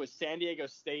my eye was San Diego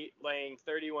State laying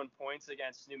 31 points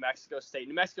against New Mexico State.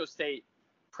 New Mexico State,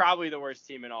 probably the worst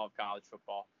team in all of college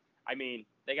football. I mean,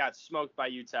 they got smoked by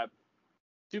UTEP.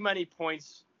 Too many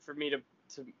points for me to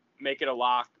make it a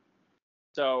lock.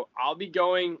 So I'll be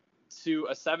going to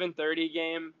a 7:30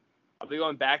 game. I'll be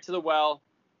going back to the well.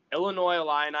 Illinois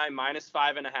Illini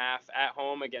 -5.5 at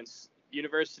home against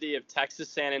University of Texas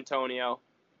San Antonio.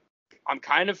 I'm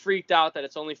kind of freaked out that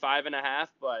it's only 5.5,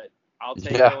 but I'll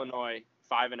take Illinois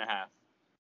 5.5.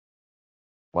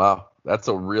 Wow, that's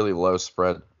a really low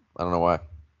spread. I don't know why.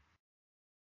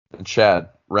 And Chad,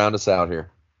 round us out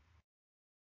here.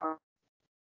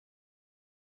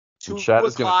 2 Chad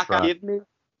is going to o'clock. try. Give me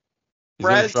He's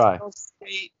going to try. Fresno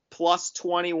State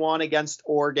 +21 against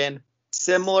Oregon.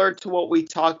 Similar to what we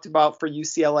talked about for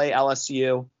UCLA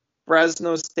LSU.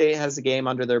 Fresno State has a game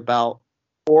under their belt.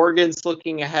 Oregon's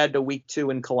looking ahead to week 2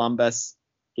 in Columbus.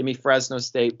 Give me Fresno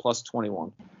State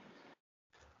 +21.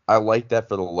 I like that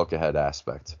for the look ahead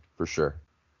aspect, for sure.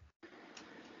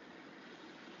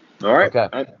 All right.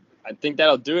 Okay. I think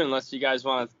that'll do it unless you guys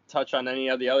want to touch on any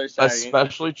of the other side.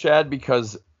 Especially, Chad,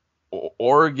 because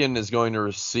Oregon is going to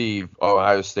receive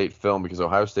Ohio State film because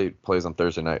Ohio State plays on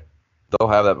Thursday night. They'll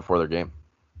have that before their game.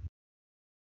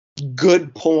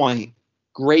 Good point.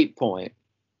 Great point.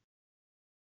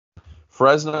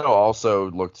 Fresno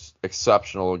also looked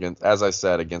exceptional against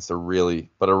a really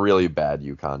bad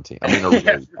UConn team. I mean, a really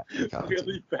bad UConn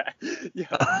really team. bad. Yeah,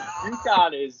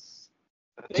 UConn is.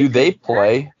 Do they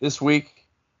play this week?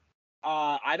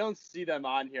 I don't see them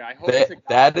on here. I hope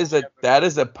That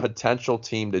is a potential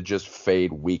team to just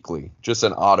fade weekly, just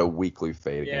an auto weekly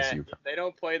fade against UConn. They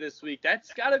don't play this week.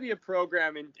 That's got to be a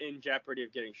program in jeopardy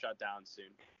of getting shut down soon.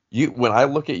 When I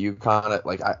look at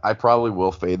UConn, I probably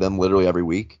will fade them literally every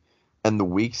week, and the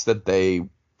weeks that they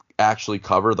actually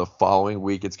cover, the following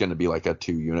week it's going to be like a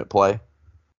 2-unit play.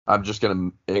 I'm just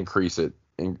going to increase it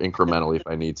incrementally if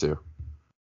I need to,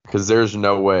 because there's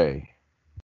no way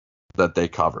that they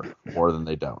cover more than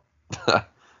they don't. All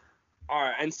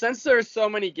right, and since there's so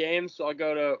many games, so I'll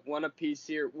go to one apiece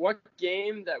here. What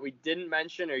game that we didn't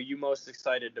mention are you most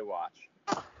excited to watch?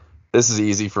 This is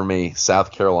easy for me.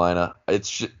 South Carolina.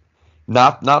 It's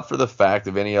not for the fact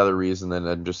of any other reason than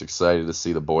I'm just excited to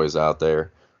see the boys out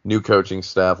there. New coaching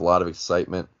staff, a lot of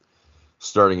excitement.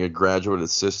 Starting a graduate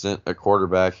assistant at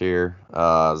quarterback here,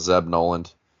 Zeb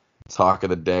Noland. Talk of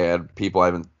the day. I had people I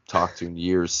haven't talked to in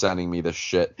years sending me this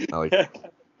shit. Like I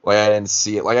didn't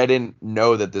see it. Like I didn't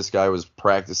know that this guy was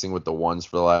practicing with the ones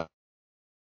for the last.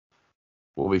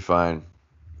 We'll be fine.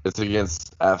 It's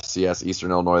against FCS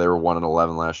Eastern Illinois. They were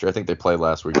 1-11 last year. I think they played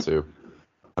last week too.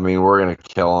 I mean, we're gonna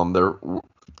kill them.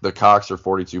 The Cox are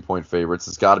 42-point favorites.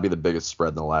 It's got to be the biggest spread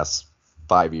in the last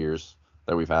 5 years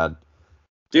that we've had.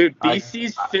 Dude,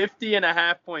 BC's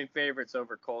 50.5-point favorites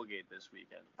over Colgate this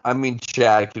weekend. I mean,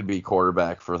 Chad could be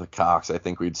quarterback for the Cox. I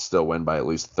think we'd still win by at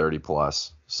least 30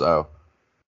 plus. So,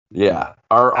 yeah.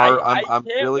 I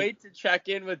can't wait to check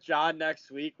in with John next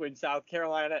week when South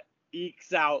Carolina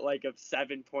ekes out like a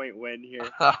 7-point win here.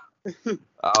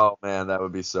 Oh man, that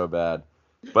would be so bad.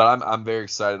 But I'm very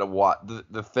excited to watch.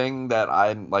 The thing that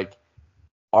I'm like,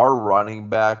 our running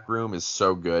back room is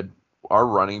so good. Our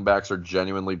running backs are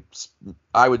genuinely,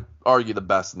 I would argue, the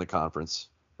best in the conference.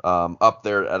 Up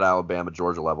there at Alabama,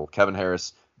 Georgia level. Kevin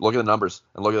Harris, look at the numbers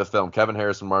and look at the film. Kevin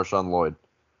Harris and Marshawn Lloyd.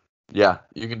 Yeah,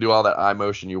 you can do all that eye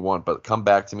motion you want, but come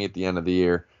back to me at the end of the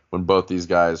year when both these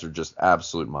guys are just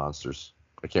absolute monsters.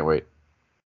 I can't wait.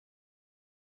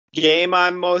 Game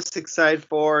I'm most excited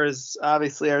for is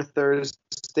obviously our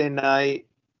Thursday night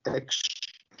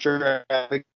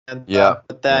extravaganza. Yeah.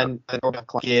 But then I don't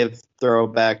give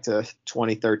throwback to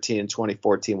 2013 and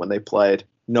 2014 when they played.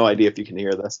 No idea if you can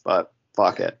hear this, but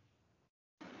fuck it.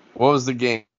 What was the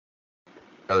game?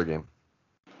 Other game.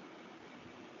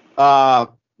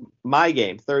 My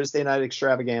game, Thursday night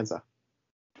extravaganza.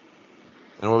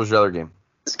 And what was your other game?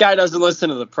 This guy doesn't listen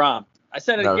to the prompt. I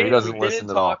said a game we didn't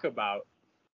talk about.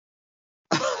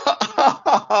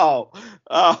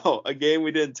 A game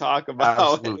we didn't talk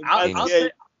about.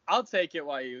 I'll take it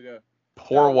while you go.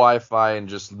 Poor Wi-Fi and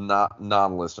just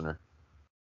non-listener.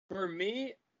 For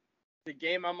me, the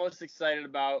game I'm most excited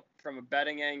about from a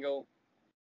betting angle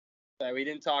that we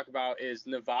didn't talk about is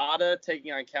Nevada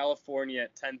taking on California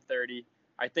at 10:30.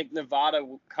 I think Nevada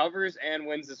covers and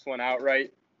wins this one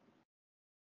outright.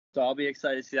 So I'll be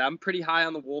excited to see that. I'm pretty high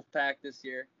on the Wolfpack this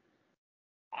year.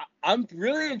 I'm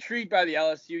really intrigued by the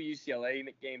LSU-UCLA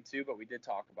game too, but we did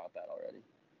talk about that already.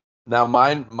 Now,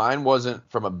 mine wasn't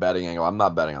from a betting angle. I'm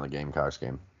not betting on the Gamecocks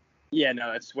game. Yeah,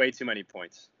 no, that's way too many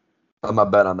points. I'm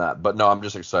not betting on that. But, no, I'm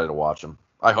just excited to watch them.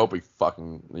 I hope we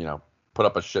fucking, put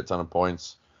up a shit ton of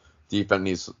points. Defense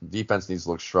needs to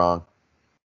look strong.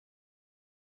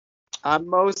 I'm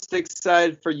most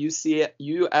excited for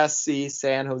USC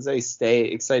San Jose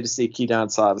State. Excited to see Keaton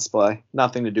Saw play.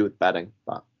 Nothing to do with betting.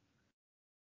 But.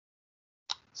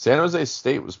 San Jose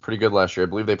State was pretty good last year. I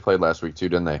believe they played last week too,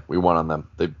 didn't they? We won on them.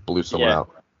 They blew someone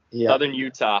out. Yeah. Southern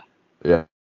Utah. Yeah.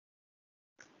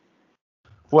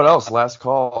 What else? Last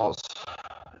calls.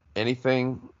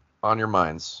 Anything on your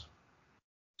minds?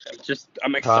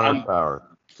 I'm excited. Power.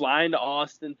 Flying to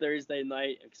Austin Thursday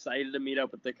night. Excited to meet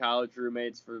up with the college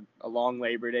roommates for a long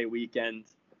Labor Day weekend.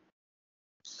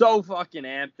 So fucking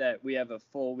amped that we have a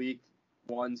full week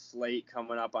one slate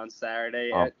coming up on Saturday.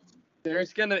 Oh.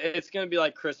 It's gonna be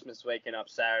like Christmas waking up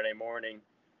Saturday morning,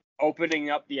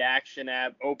 opening up the Action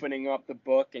app, opening up the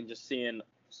book, and just seeing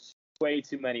way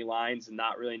too many lines and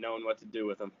not really knowing what to do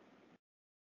with them.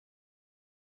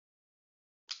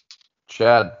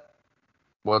 Chad,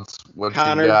 what's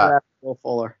Connor you got? draft Will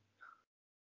Fuller.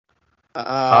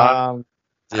 I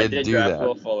did do draft that.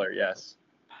 Will Fuller, yes.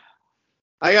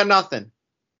 I got nothing.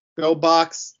 Go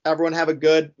Bucks. Everyone have a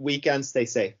good weekend. Stay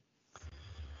safe.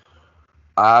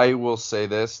 I will say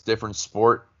this, different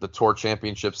sport, the Tour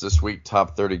Championships this week,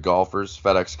 top 30 golfers,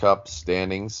 FedEx Cup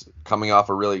standings, coming off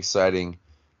a really exciting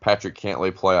Patrick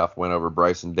Cantlay playoff win over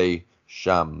Bryson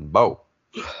DeChambeau.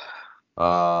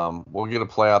 We'll get a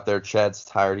play out there. Chad's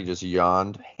tired. He just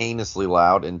yawned heinously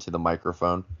loud into the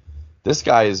microphone. This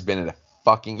guy has been a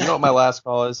fucking. You know what my last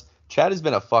call is? Chad has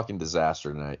been a fucking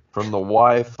disaster tonight. From the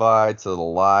Wi-Fi to the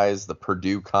lies, the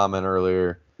Purdue comment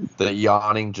earlier, the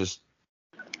yawning just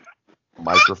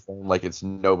microphone like it's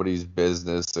nobody's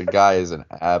business. The guy is an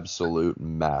absolute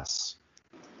mess.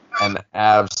 An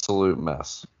absolute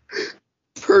mess.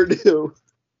 Purdue.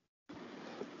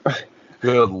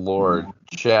 Good Lord.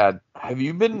 Chad, have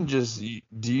you been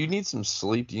do you need some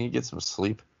sleep? Do you need to get some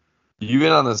sleep? You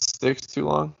been on the sticks too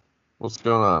long? What's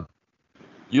going on?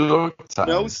 You look tired.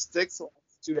 No sticks last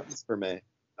 2 days for me.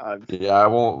 Yeah, I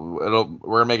won't.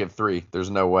 We're gonna make it 3. There's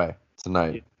no way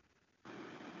tonight.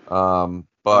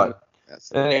 But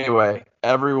anyway,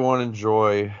 everyone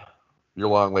enjoy your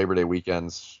long Labor Day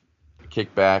weekends.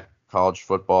 Kick back, college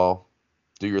football,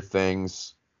 do your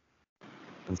things,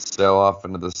 and sail off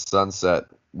into the sunset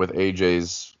with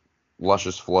AJ's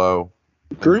luscious flow.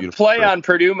 Group play on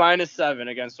Purdue -7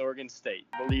 against Oregon State.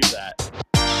 Believe that.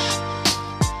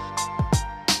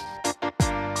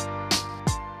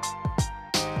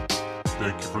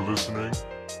 Thank you for listening.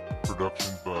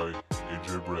 Production by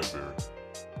AJ Bradbury.